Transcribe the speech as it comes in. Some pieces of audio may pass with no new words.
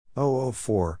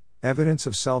004, Evidence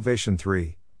of Salvation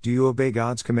 3, Do you obey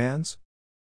God's commands?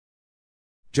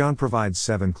 John provides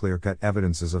 7 clear-cut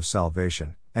evidences of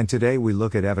salvation, and today we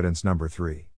look at evidence number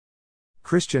 3.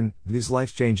 Christian, these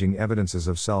life-changing evidences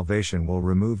of salvation will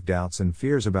remove doubts and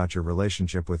fears about your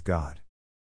relationship with God.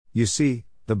 You see,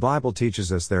 the Bible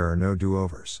teaches us there are no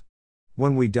do-overs.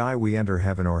 When we die, we enter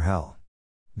heaven or hell.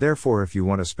 Therefore, if you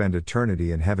want to spend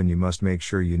eternity in heaven, you must make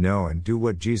sure you know and do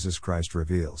what Jesus Christ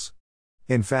reveals.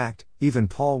 In fact, even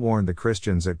Paul warned the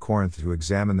Christians at Corinth to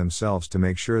examine themselves to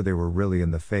make sure they were really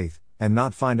in the faith, and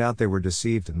not find out they were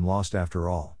deceived and lost after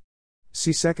all.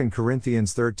 See 2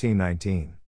 Corinthians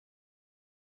 13:19.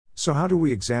 So how do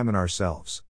we examine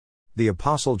ourselves? The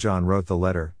Apostle John wrote the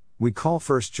letter we call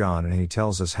 1 John, and he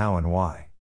tells us how and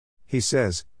why. He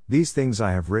says, "These things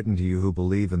I have written to you who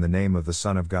believe in the name of the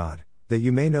Son of God, that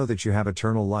you may know that you have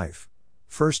eternal life."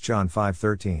 1 John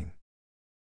 5:13.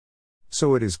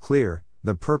 So it is clear,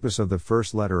 the purpose of the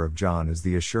first letter of John is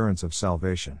the assurance of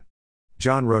salvation.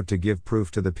 John wrote to give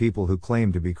proof to the people who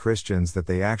claim to be Christians that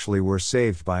they actually were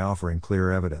saved by offering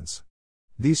clear evidence.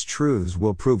 These truths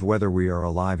will prove whether we are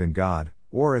alive in God,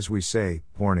 or as we say,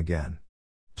 born again.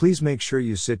 Please make sure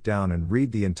you sit down and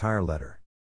read the entire letter.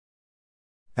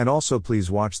 And also please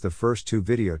watch the first 2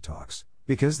 video talks,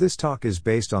 because this talk is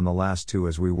based on the last 2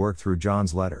 as we work through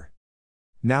John's letter.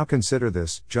 Now consider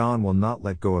this, John will not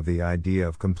let go of the idea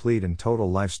of complete and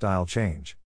total lifestyle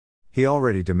change. He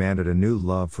already demanded a new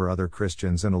love for other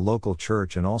Christians and a local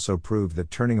church, and also proved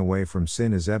that turning away from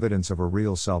sin is evidence of a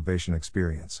real salvation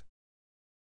experience.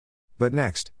 But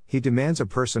next, he demands a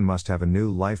person must have a new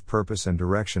life purpose and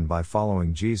direction by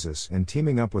following Jesus and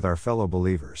teaming up with our fellow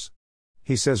believers.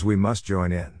 He says we must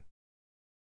join in.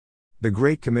 The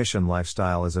Great Commission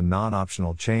lifestyle is a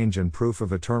non-optional change and proof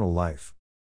of eternal life.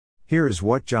 Here is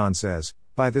what John says,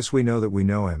 "By this we know that we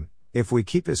know him, if we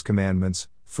keep his commandments."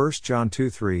 1 John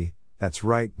 2:3, that's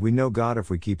right, we know God if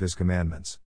we keep his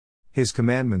commandments. His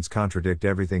commandments contradict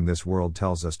everything this world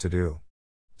tells us to do.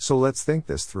 So let's think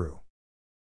this through.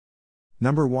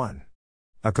 Number 1.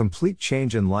 A complete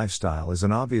change in lifestyle is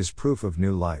an obvious proof of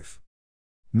new life.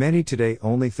 Many today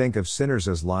only think of sinners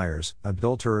as liars,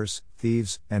 adulterers,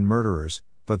 thieves, and murderers,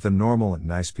 but the normal and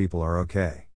nice people are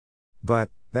okay.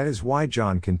 But, that is why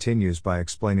John continues by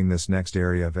explaining this next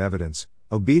area of evidence,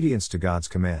 obedience to God's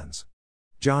commands.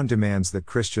 John demands that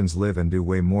Christians live and do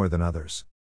way more than others.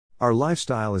 Our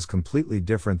lifestyle is completely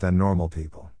different than normal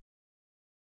people.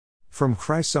 From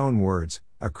Christ's own words,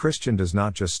 a Christian does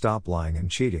not just stop lying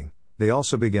and cheating, they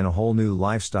also begin a whole new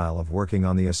lifestyle of working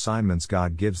on the assignments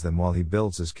God gives them while he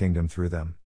builds his kingdom through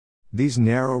them. These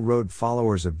narrow-road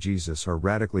followers of Jesus are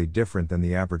radically different than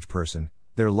the average person.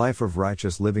 Their life of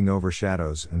righteous living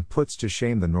overshadows and puts to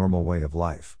shame the normal way of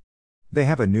life. They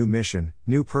have a new mission,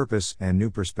 new purpose, and new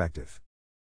perspective.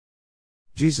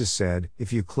 Jesus said,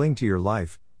 "If you cling to your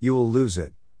life, you will lose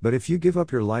it, but if you give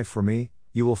up your life for me,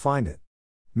 you will find it."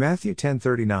 Matthew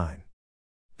 10:39.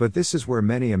 But this is where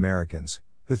many Americans,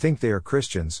 who think they are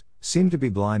Christians, seem to be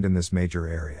blind in this major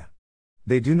area.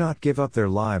 They do not give up their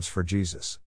lives for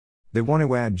Jesus. They want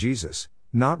to add Jesus,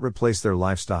 not replace their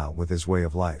lifestyle with his way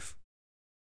of life.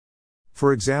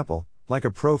 For example, like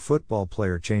a pro football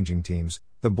player changing teams,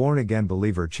 the born-again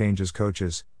believer changes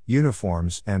coaches,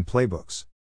 uniforms, and playbooks.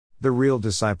 The real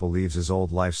disciple leaves his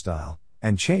old lifestyle,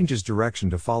 and changes direction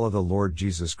to follow the Lord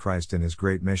Jesus Christ in his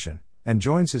great mission, and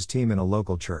joins his team in a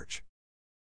local church.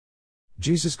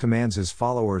 Jesus commands his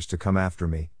followers to come after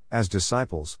me, as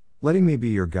disciples, letting me be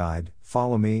your guide,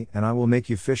 follow me, and I will make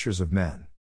you fishers of men.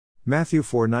 Matthew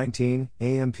 4:19,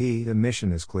 AMP. The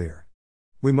mission is clear.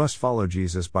 We must follow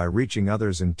Jesus by reaching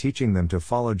others and teaching them to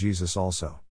follow Jesus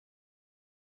also.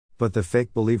 But the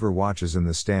fake believer watches in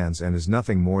the stands and is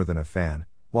nothing more than a fan,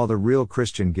 while the real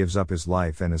Christian gives up his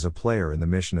life and is a player in the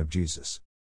mission of Jesus.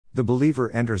 The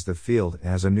believer enters the field,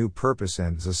 has a new purpose,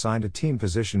 and is assigned a team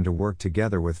position to work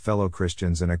together with fellow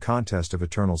Christians in a contest of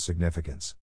eternal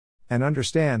significance. And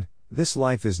understand, this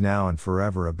life is now and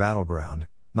forever a battleground,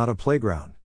 not a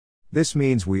playground. This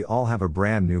means we all have a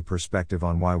brand new perspective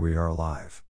on why we are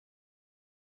alive.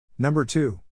 Number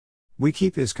 2. We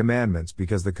keep his commandments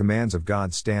because the commands of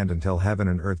God stand until heaven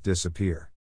and earth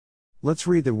disappear. Let's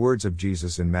read the words of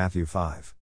Jesus in Matthew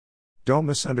 5. Don't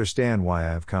misunderstand why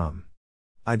I have come.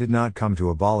 I did not come to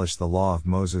abolish the law of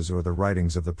Moses or the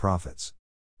writings of the prophets.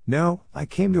 No, I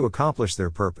came to accomplish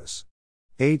their purpose.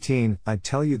 18. I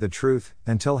tell you the truth,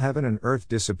 until heaven and earth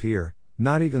disappear,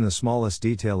 not even the smallest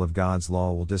detail of God's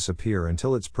law will disappear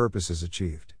until its purpose is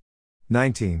achieved.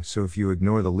 19. So if you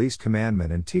ignore the least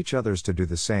commandment and teach others to do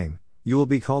the same, you will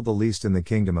be called the least in the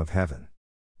kingdom of heaven.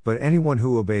 But anyone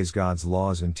who obeys God's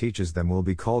laws and teaches them will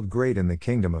be called great in the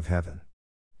kingdom of heaven.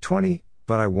 20.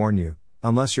 But I warn you,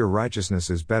 unless your righteousness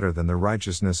is better than the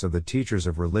righteousness of the teachers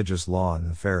of religious law and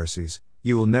the Pharisees,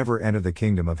 you will never enter the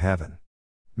kingdom of heaven.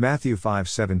 Matthew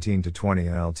 5:17-20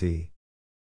 NLT.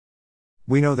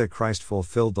 We know that Christ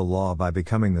fulfilled the law by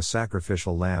becoming the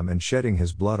sacrificial lamb and shedding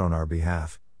his blood on our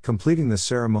behalf, completing the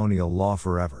ceremonial law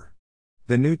forever.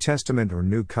 The New Testament or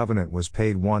New Covenant was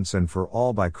paid once and for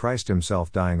all by Christ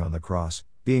himself dying on the cross,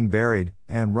 being buried,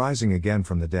 and rising again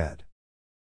from the dead.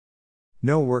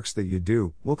 No works that you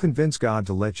do will convince God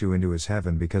to let you into his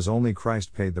heaven because only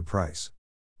Christ paid the price.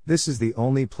 This is the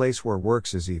only place where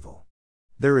works is evil.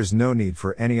 There is no need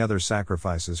for any other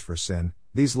sacrifices for sin,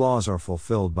 these laws are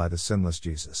fulfilled by the sinless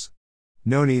Jesus.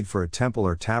 No need for a temple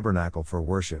or tabernacle for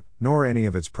worship, nor any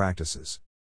of its practices.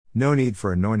 No need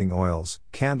for anointing oils,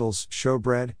 candles,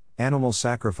 showbread, animal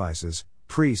sacrifices,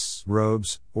 priests,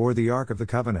 robes, or the Ark of the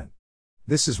Covenant.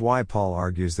 This is why Paul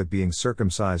argues that being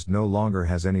circumcised no longer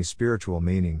has any spiritual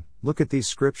meaning. Look at these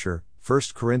scripture,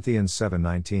 1 Corinthians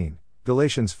 7:19,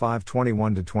 Galatians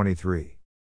 5:21-23.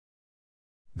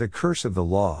 The curse of the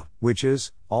law, which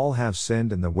is, all have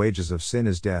sinned and the wages of sin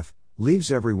is death,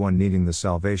 leaves everyone needing the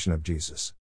salvation of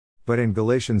Jesus. But in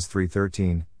Galatians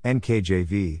 3:13,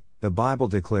 NKJV, the Bible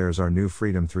declares our new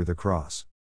freedom through the cross.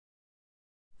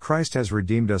 Christ has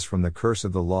redeemed us from the curse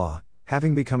of the law,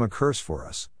 having become a curse for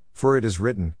us, for it is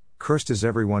written, "Cursed is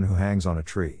everyone who hangs on a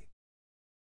tree."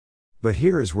 But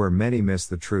here is where many miss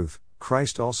the truth.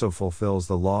 Christ also fulfills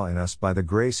the law in us by the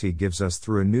grace he gives us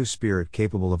through a new spirit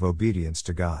capable of obedience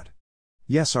to God.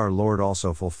 Yes, our Lord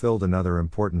also fulfilled another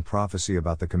important prophecy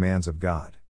about the commands of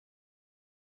God.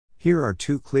 Here are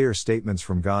two clear statements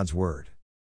from God's Word.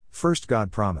 First,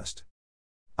 God promised,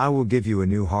 "I will give you a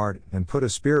new heart, and put a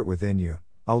spirit within you.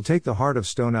 I will take the heart of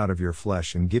stone out of your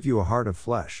flesh and give you a heart of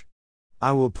flesh.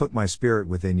 I will put my spirit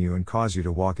within you and cause you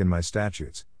to walk in my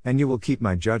statutes, and you will keep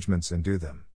my judgments and do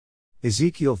them."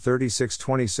 Ezekiel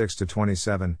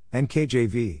 36:26-27,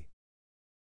 NKJV.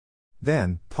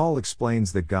 Then, Paul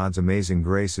explains that God's amazing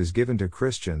grace is given to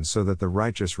Christians so that the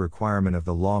righteous requirement of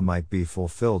the law might be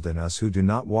fulfilled in us who do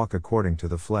not walk according to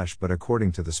the flesh but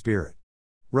according to the Spirit.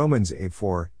 Romans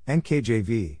 8:4,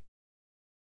 NKJV.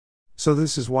 So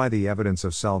this is why the evidence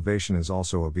of salvation is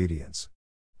also obedience.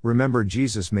 Remember,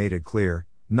 Jesus made it clear,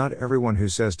 "Not everyone who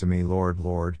says to me, 'Lord,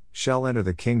 Lord,' shall enter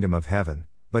the kingdom of heaven,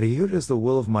 but he who does the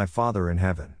will of my Father in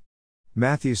heaven."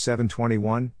 Matthew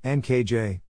 7:21,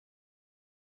 NKJ.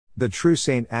 The true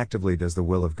saint actively does the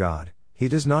will of God, he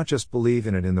does not just believe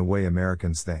in it in the way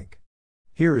Americans think.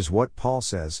 Here is what Paul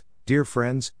says, "Dear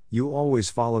friends, you always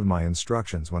followed my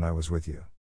instructions when I was with you.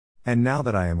 And now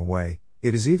that I am away,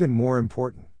 it is even more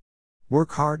important.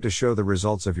 Work hard to show the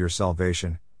results of your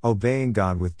salvation, obeying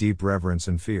God with deep reverence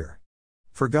and fear.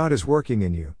 For God is working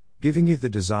in you, giving you the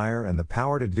desire and the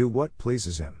power to do what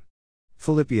pleases him."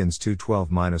 Philippians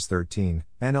 2:12-13,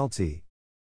 NLT.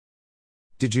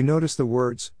 Did you notice the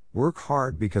words, "Work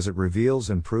hard," because it reveals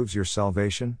and proves your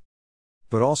salvation?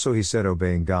 But also he said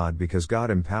obeying God because God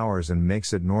empowers and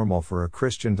makes it normal for a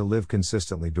Christian to live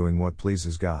consistently doing what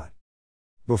pleases God.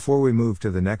 Before we move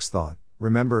to the next thought,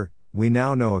 remember, we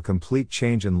now know a complete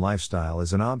change in lifestyle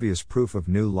is an obvious proof of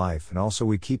new life, and also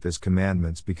we keep his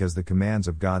commandments because the commands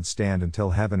of God stand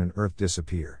until heaven and earth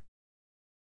disappear.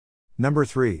 Number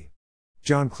 3.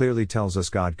 John clearly tells us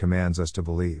God commands us to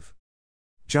believe.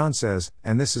 John says,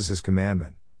 "And this is his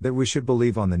commandment, that we should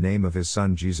believe on the name of his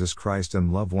Son Jesus Christ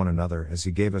and love one another as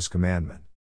he gave us commandment."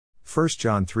 1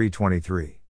 John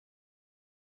 3:23.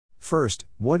 First,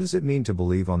 what does it mean to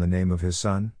believe on the name of his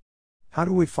Son? How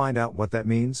do we find out what that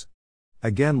means?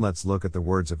 Again, let's look at the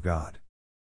words of God.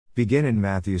 Begin in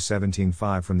Matthew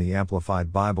 17:5 from the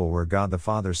Amplified Bible, where God the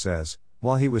Father says,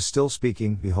 "While he was still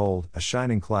speaking, behold, a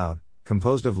shining cloud,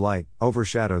 composed of light,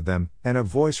 overshadowed them, and a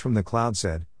voice from the cloud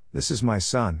said, 'This is my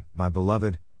Son, my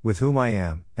beloved, with whom I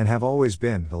am, and have always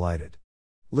been, delighted.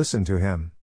 Listen to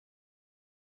him.'"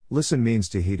 Listen means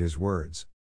to heed his words.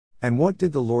 And what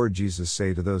did the Lord Jesus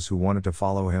say to those who wanted to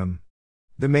follow him?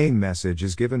 The main message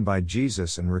is given by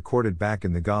Jesus and recorded back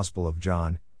in the Gospel of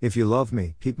John, "If you love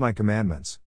me, keep my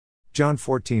commandments." John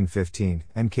 14:15,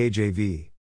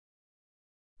 NKJV.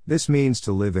 This means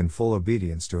to live in full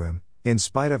obedience to him, in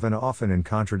spite of and often in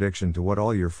contradiction to what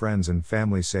all your friends and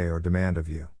family say or demand of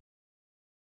you.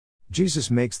 Jesus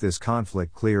makes this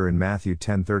conflict clear in Matthew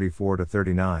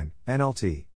 10:34-39,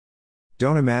 NLT.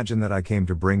 "Don't imagine that I came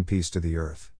to bring peace to the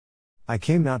earth. I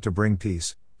came not to bring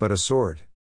peace, but a sword.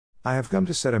 I have come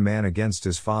to set a man against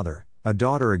his father, a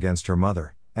daughter against her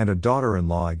mother, and a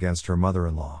daughter-in-law against her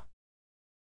mother-in-law.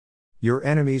 Your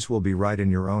enemies will be right in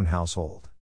your own household.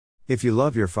 If you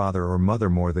love your father or mother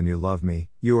more than you love me,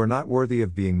 you are not worthy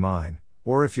of being mine,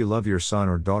 or if you love your son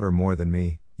or daughter more than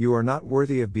me, you are not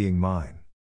worthy of being mine.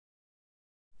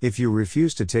 If you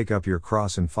refuse to take up your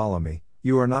cross and follow me,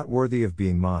 you are not worthy of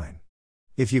being mine.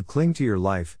 If you cling to your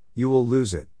life, you will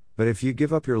lose it, but if you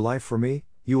give up your life for me,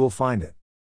 you will find it.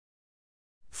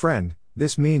 Friend,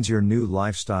 this means your new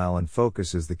lifestyle and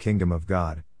focus is the kingdom of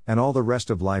God, and all the rest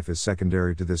of life is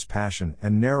secondary to this passion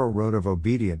and narrow road of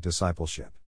obedient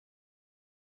discipleship.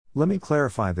 Let me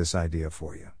clarify this idea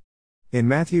for you. In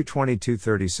Matthew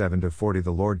 22:37-40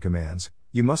 the Lord commands,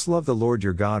 "You must love the Lord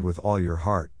your God with all your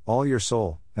heart, all your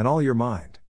soul, and all your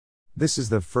mind." This is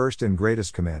the first and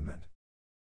greatest commandment.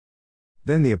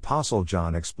 Then the Apostle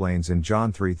John explains in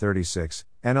John 3:36,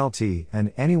 NLT,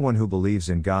 "And anyone who believes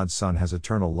in God's Son has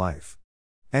eternal life.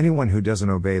 Anyone who doesn't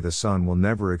obey the Son will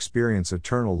never experience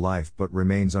eternal life but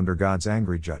remains under God's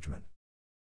angry judgment."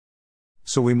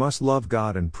 So we must love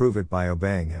God and prove it by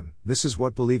obeying Him. This is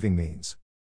what believing means.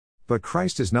 But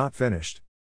Christ is not finished.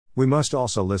 We must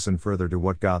also listen further to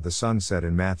what God the Son said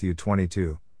in Matthew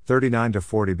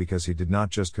 22:39-40 because He did not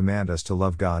just command us to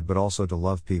love God but also to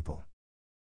love people.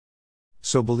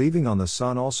 So believing on the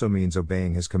Son also means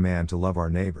obeying His command to love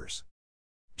our neighbors.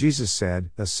 Jesus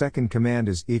said, "A second command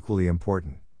is equally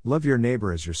important, love your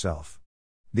neighbor as yourself."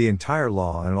 The entire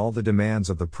law and all the demands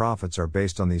of the prophets are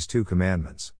based on these two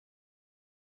commandments.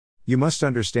 You must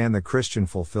understand the Christian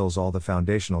fulfills all the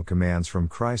foundational commands from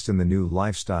Christ in the new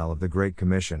lifestyle of the Great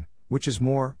Commission, which is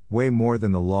more, way more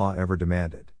than the law ever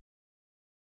demanded.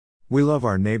 We love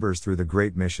our neighbors through the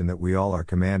great mission that we all are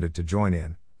commanded to join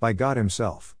in, by God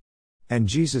Himself. And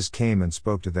Jesus came and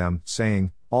spoke to them,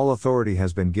 saying, "All authority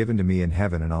has been given to me in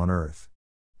heaven and on earth.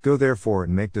 Go therefore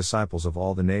and make disciples of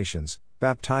all the nations,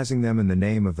 baptizing them in the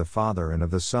name of the Father and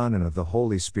of the Son and of the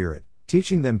Holy Spirit,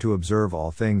 teaching them to observe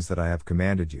all things that I have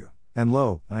commanded you. And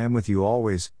lo, I am with you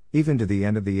always, even to the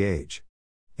end of the age."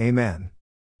 Amen.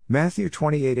 Matthew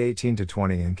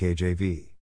 28:18-20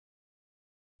 NKJV.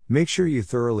 Make sure you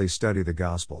thoroughly study the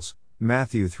Gospels,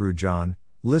 Matthew through John,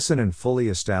 listen and fully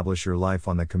establish your life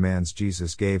on the commands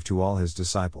Jesus gave to all His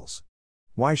disciples.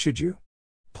 Why should you?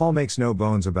 Paul makes no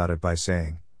bones about it by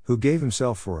saying, "Who gave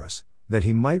Himself for us, that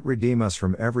He might redeem us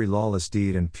from every lawless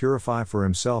deed and purify for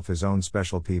Himself His own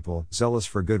special people, zealous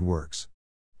for good works."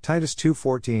 Titus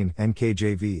 2:14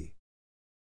 NKJV.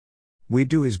 We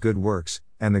do His good works,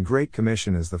 and the Great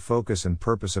Commission is the focus and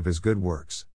purpose of His good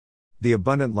works. The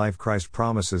abundant life Christ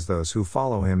promises those who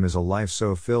follow Him is a life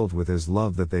so filled with His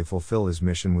love that they fulfill His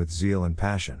mission with zeal and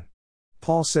passion.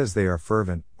 Paul says they are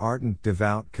fervent, ardent,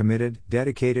 devout, committed,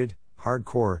 dedicated,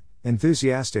 hardcore,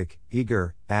 enthusiastic,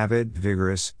 eager, avid,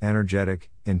 vigorous, energetic,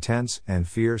 intense, and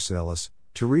fierce, zealous,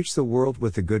 to reach the world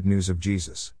with the good news of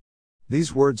Jesus.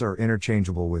 These words are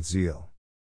interchangeable with zeal.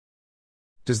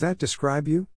 Does that describe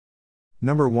you?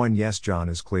 Number 1, yes, John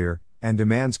is clear, and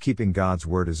demands keeping God's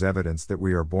word as evidence that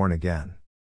we are born again.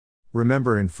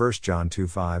 Remember in 1 John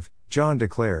 2:5, John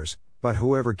declares, "But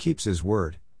whoever keeps His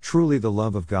word, truly the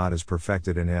love of God is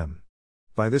perfected in him.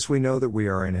 By this we know that we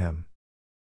are in Him."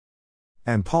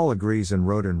 And Paul agrees and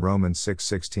wrote in Romans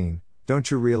 6:16, "Don't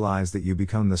you realize that you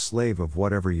become the slave of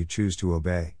whatever you choose to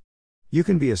obey? You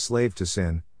can be a slave to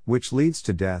sin, which leads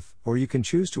to death, or you can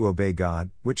choose to obey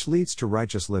God, which leads to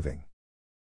righteous living."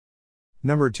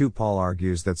 Number 2, Paul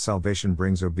argues that salvation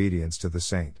brings obedience to the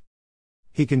saint.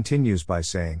 He continues by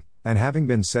saying, "And having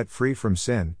been set free from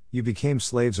sin, you became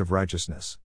slaves of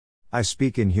righteousness." I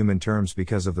speak in human terms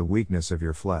because of the weakness of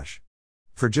your flesh.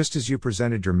 For just as you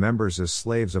presented your members as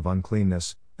slaves of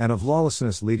uncleanness, and of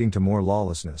lawlessness leading to more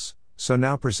lawlessness, so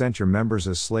now present your members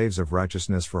as slaves of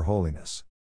righteousness for holiness.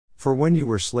 For when you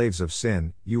were slaves of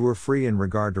sin, you were free in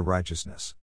regard to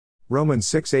righteousness. Romans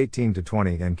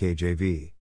 6:18-20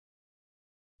 NKJV.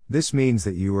 This means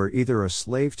that you are either a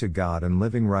slave to God and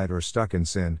living right or stuck in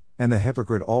sin, and the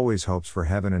hypocrite always hopes for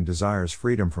heaven and desires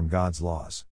freedom from God's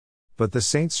laws. But the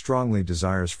saint strongly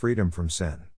desires freedom from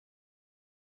sin.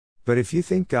 But if you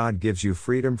think God gives you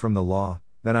freedom from the law,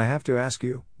 then I have to ask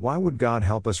you, why would God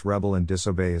help us rebel and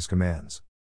disobey His commands?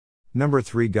 Number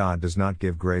 3, God does not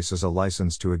give grace as a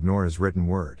license to ignore His written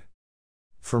word.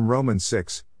 From Romans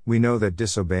 6, we know that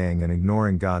disobeying and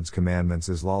ignoring God's commandments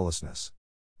is lawlessness.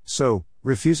 So,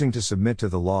 refusing to submit to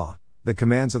the law, the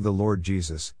commands of the Lord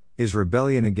Jesus, is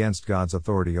rebellion against God's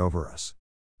authority over us.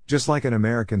 Just like an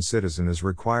American citizen is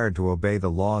required to obey the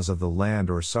laws of the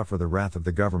land or suffer the wrath of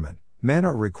the government, men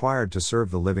are required to serve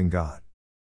the living God.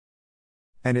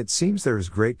 And it seems there is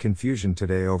great confusion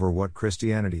today over what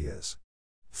Christianity is.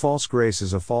 False grace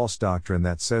is a false doctrine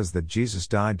that says that Jesus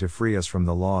died to free us from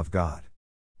the law of God.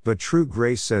 But true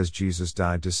grace says Jesus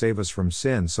died to save us from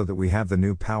sin so that we have the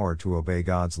new power to obey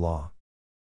God's law.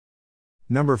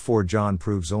 Number 4, John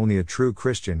proves only a true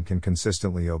Christian can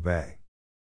consistently obey.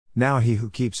 Now he who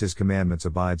keeps his commandments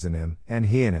abides in him, and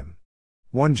he in him.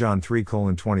 1 John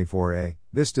 3:24a.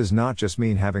 This does not just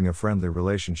mean having a friendly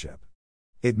relationship.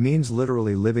 It means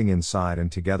literally living inside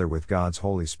and together with God's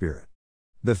Holy Spirit.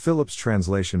 The Phillips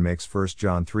translation makes 1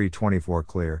 John 3:24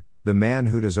 clear: the man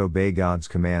who does obey God's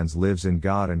commands lives in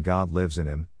God and God lives in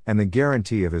him, and the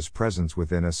guarantee of his presence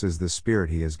within us is the Spirit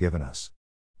he has given us.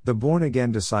 The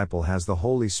born-again disciple has the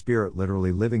Holy Spirit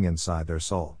literally living inside their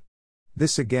soul.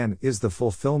 This again is the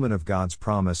fulfillment of God's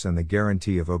promise and the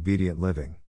guarantee of obedient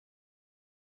living.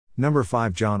 Number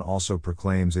 5, John also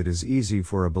proclaims it is easy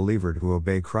for a believer to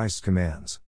obey Christ's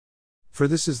commands. For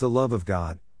this is the love of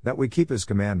God, that we keep his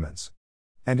commandments.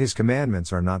 And his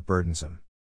commandments are not burdensome.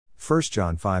 1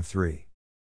 John 5:3.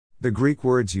 The Greek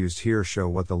words used here show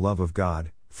what the love of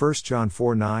God, 1 John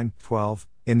 4:9-12,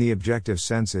 in the objective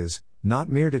sense is, not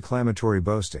mere declamatory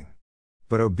boasting,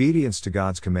 but obedience to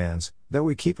God's commands, that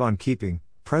we keep on keeping,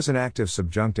 present active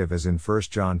subjunctive as in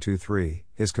 1 John 2:3,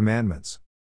 his commandments.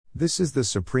 This is the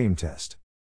supreme test.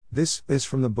 This is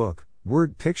from the book,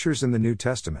 Word Pictures in the New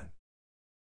Testament.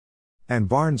 And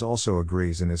Barnes also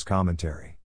agrees in his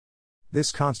commentary.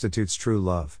 This constitutes true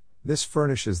love, this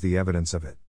furnishes the evidence of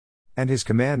it. And his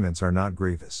commandments are not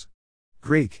grievous.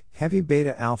 Greek, heavy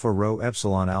beta alpha rho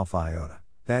epsilon alpha iota,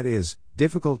 that is,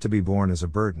 difficult to be borne as a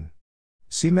burden.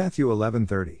 See Matthew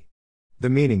 11:30. The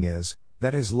meaning is,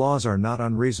 that his laws are not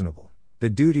unreasonable, the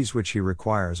duties which he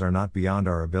requires are not beyond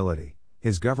our ability,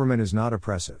 his government is not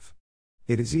oppressive.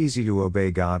 It is easy to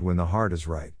obey God when the heart is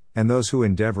right, and those who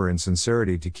endeavor in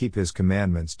sincerity to keep his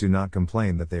commandments do not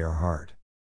complain that they are hard.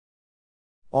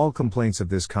 All complaints of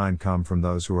this kind come from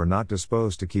those who are not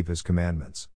disposed to keep his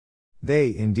commandments.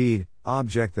 They, indeed,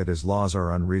 object that his laws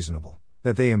are unreasonable,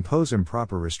 that they impose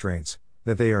improper restraints,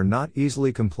 that they are not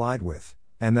easily complied with,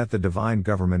 and that the divine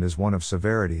government is one of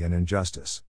severity and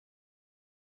injustice.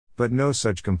 But no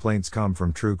such complaints come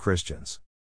from true Christians.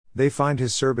 They find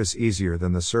his service easier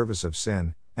than the service of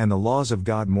sin, and the laws of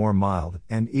God more mild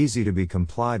and easy to be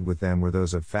complied with than were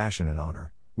those of fashion and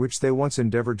honor, which they once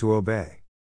endeavored to obey.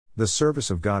 The service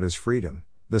of God is freedom,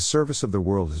 the service of the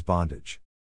world is bondage.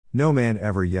 No man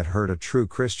ever yet heard a true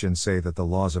Christian say that the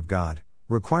laws of God,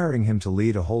 requiring him to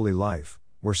lead a holy life,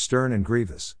 were stern and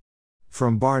grievous.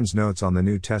 From Barnes' Notes on the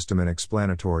New Testament,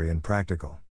 explanatory and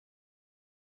practical.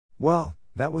 Well,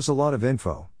 that was a lot of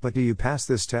info, but do you pass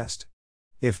this test?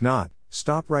 If not,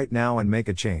 stop right now and make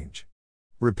a change.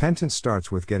 Repentance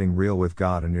starts with getting real with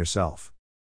God and yourself.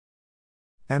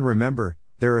 And remember,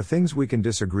 there are things we can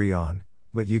disagree on,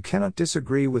 but you cannot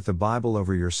disagree with the Bible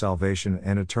over your salvation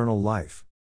and eternal life.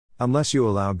 Unless you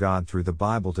allow God through the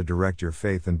Bible to direct your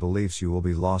faith and beliefs, you will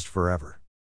be lost forever.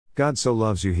 God so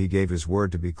loves you, he gave his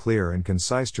word to be clear and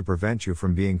concise to prevent you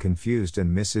from being confused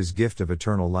and miss his gift of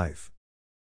eternal life.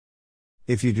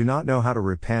 If you do not know how to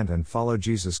repent and follow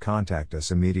Jesus, contact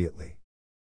us immediately.